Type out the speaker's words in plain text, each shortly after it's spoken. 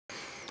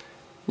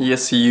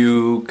Yes,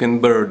 you can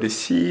barely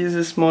see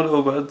this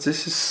model, but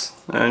this is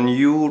a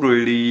new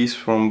release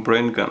from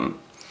Brengun.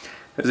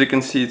 As you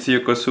can see, it's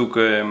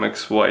Yokosuka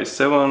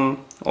MXY7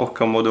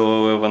 OHKA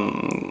Model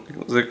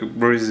 11 the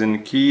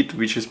resin kit,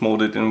 which is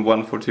molded in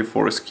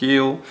 1/44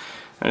 scale,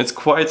 and it's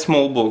quite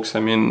small box. I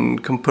mean,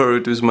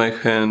 compared with my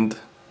hand,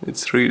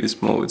 it's really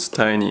small, it's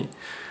tiny.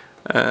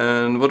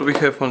 And what we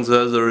have on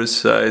the other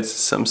side is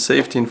some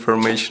safety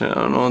information,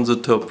 and on the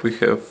top we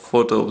have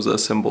photo of the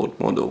assembled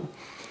model.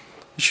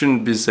 It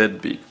shouldn't be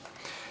that big.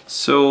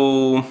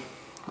 So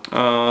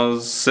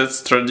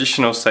that's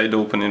traditional side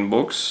opening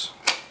box,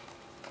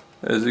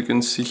 as you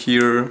can see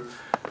here,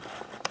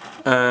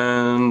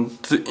 and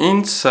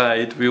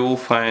inside we will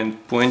find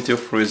plenty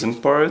of resin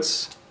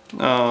parts,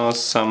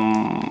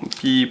 some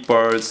PE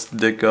parts,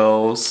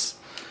 decals,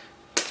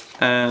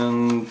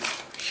 and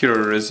here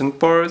are resin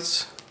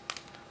parts,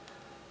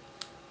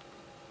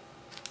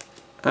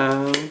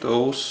 and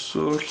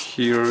also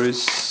here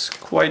is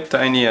quite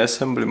tiny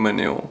assembly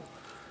manual.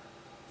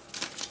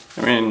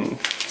 I mean,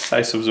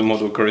 size of the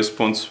model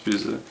corresponds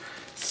with the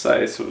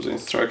size of the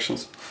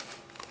instructions.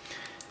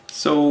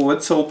 So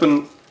let's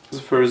open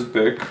the first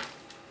bag.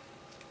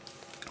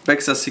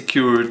 Bags are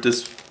secured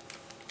as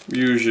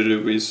usually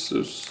with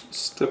those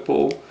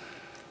staple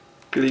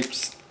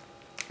clips,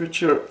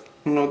 which are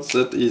not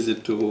that easy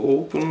to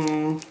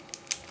open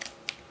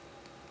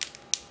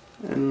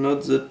and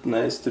not that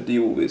nice to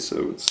deal with,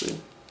 I would say.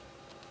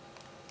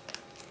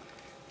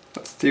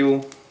 But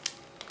still,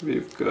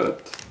 we've got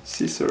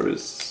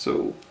scissors,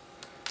 so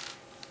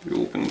we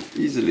open it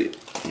easily.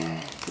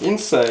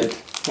 Inside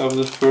of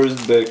the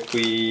first bag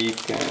we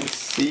can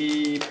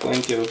see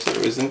plenty of the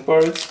resin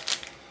parts,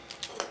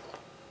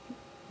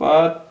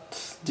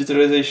 but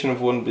detailing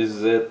won't be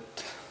that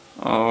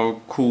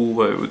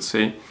cool, I would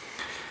say.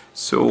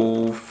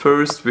 So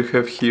first we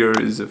have here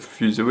is a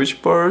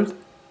fuselage part.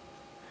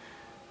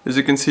 As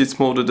you can see, it's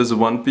molded as a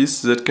one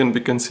piece. That can be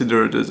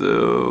considered as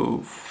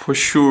for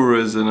sure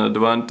as an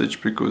advantage,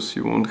 because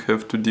you won't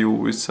have to deal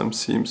with some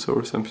seams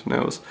or something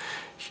else.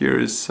 Here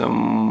is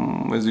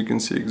some, as you can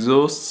see,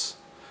 exhausts.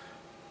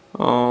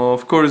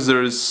 Of course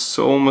there is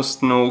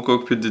almost no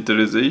cockpit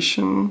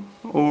detailing,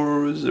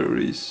 or there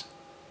is.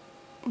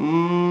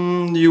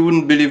 You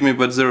wouldn't believe me,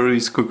 but there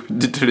is cockpit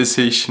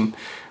detailing.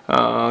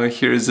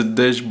 Here is a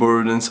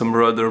dashboard and some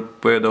rudder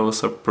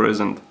pedals are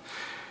present.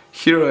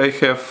 Here I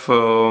have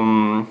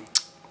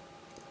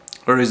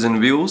resin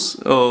wheels,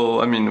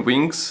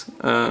 wings,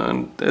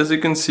 and as you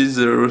can see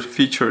there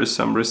features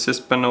some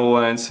recessed panel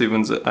lines.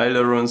 Even the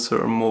ailerons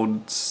are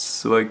molded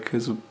like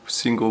as a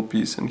single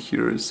piece, and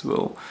here as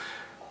well.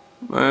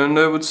 And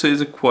I would say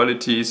the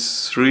quality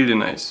is really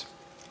nice.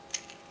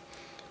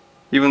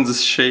 Even the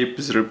shape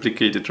is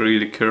replicated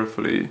really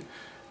carefully.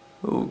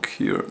 Look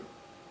here.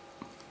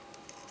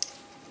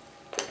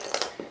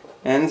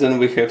 And then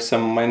we have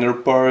some minor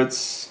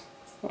parts,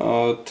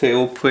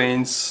 tail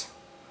planes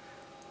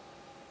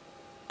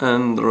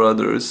and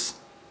rudders,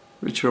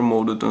 which are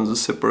molded on the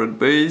separate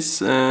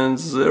base, and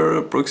they're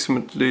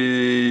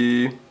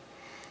approximately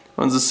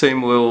on the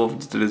same level of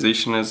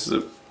detailing as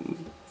the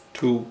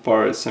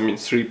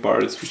three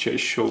parts which I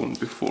shown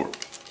before.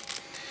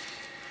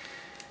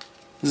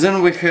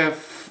 Then we have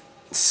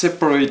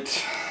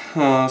separate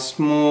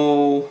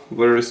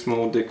very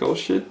small decal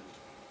sheet.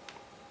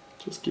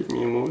 Just give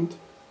me a moment.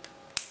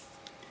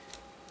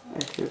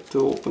 I have to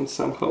open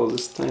somehow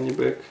this tiny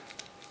bag.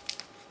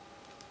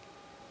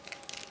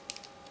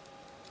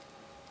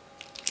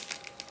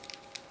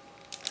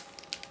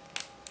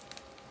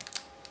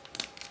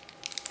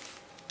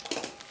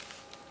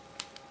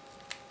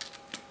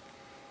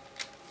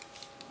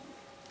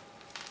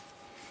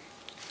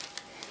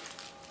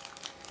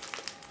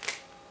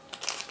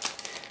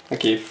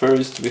 Okay,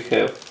 first we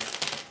have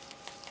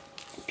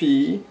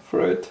PE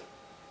thread,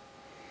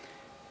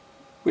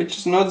 which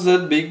is not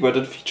that big, but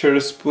it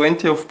features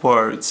plenty of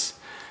parts,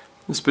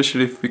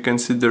 especially if we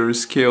consider the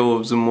scale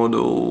of the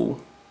model.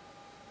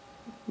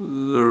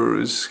 There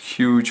is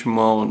huge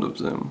amount of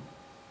them.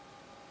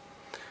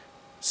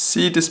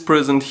 Seat is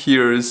present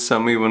here, is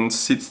some even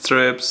seat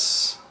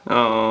straps,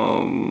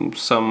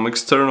 some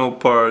external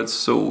parts,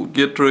 so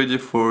get ready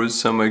for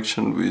some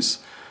action with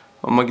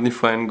a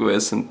magnifying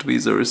glass and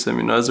tweezers. I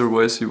mean,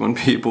 otherwise you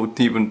won't be able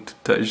even to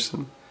touch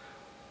them.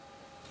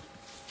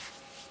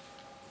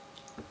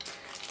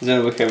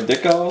 Then we have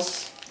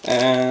decals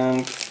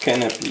and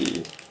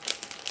canopy.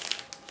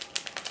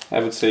 I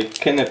would say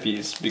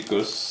canopies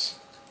because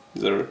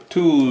there are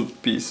two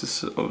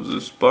pieces of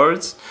those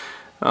parts.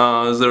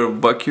 They're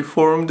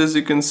vacuum-formed, as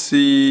you can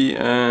see,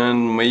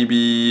 and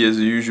maybe as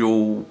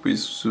usual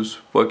with those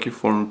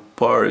vacuum-formed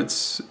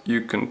parts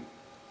you can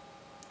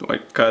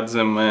like cut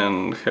them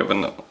and have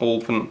an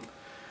open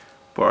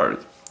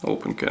part,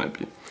 open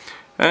canopy.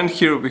 And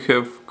here we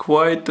have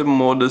quite a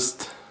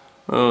modest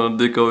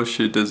decal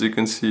sheet. As you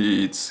can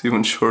see, it's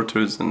even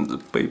shorter than the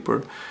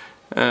paper,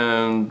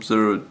 and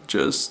there are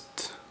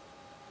just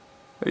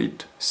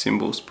 8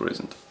 symbols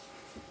present.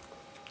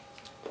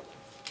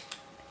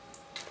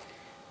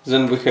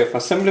 Then we have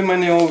assembly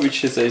manual,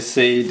 which, as I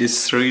said,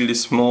 is really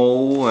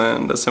small,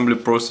 and assembly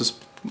process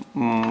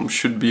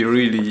should be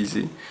really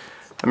easy.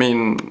 I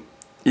mean,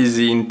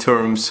 easy in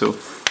terms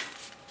of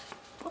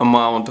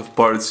amount of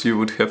parts you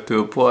would have to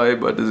apply,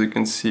 but as you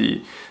can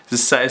see, the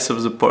size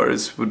of the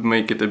parts would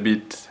make it a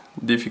bit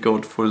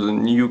difficult for the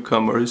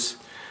newcomers.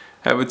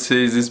 I would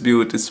say this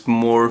build is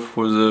more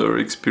for the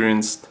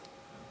experienced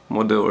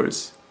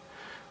modelers.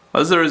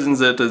 Other than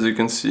that, as you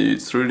can see,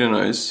 it's really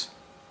nice.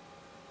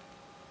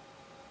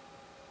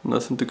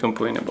 Nothing to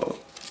complain about.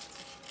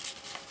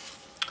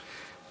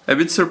 A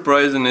bit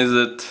surprising is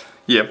that,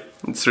 yeah,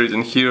 it's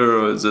written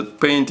here that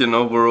paint in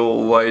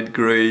overall white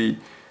gray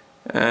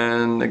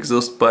and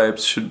exhaust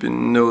pipes should be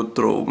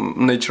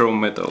natural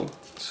metal.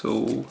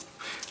 So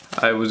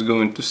I was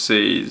going to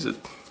say that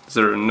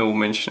there are no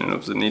mention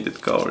of the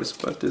needed colors,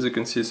 but as you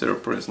can see, they are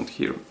present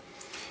here.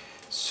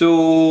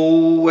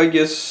 So I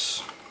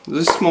guess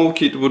this small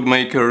kit would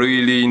make a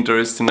really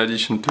interesting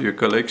addition to your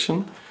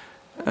collection.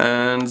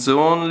 And the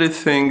only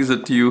thing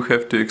that you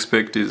have to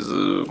expect is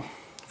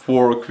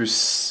work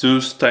with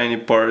those tiny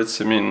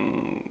parts. I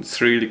mean, it's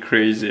really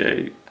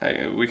crazy,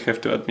 we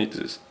have to admit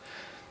this.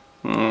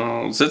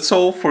 That's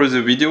all for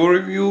the video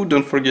review.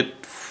 Don't forget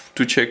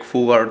to check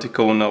full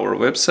article on our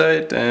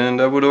website,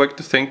 and I would like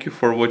to thank you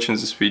for watching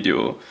this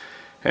video,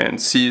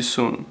 and see you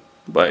soon.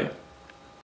 Bye.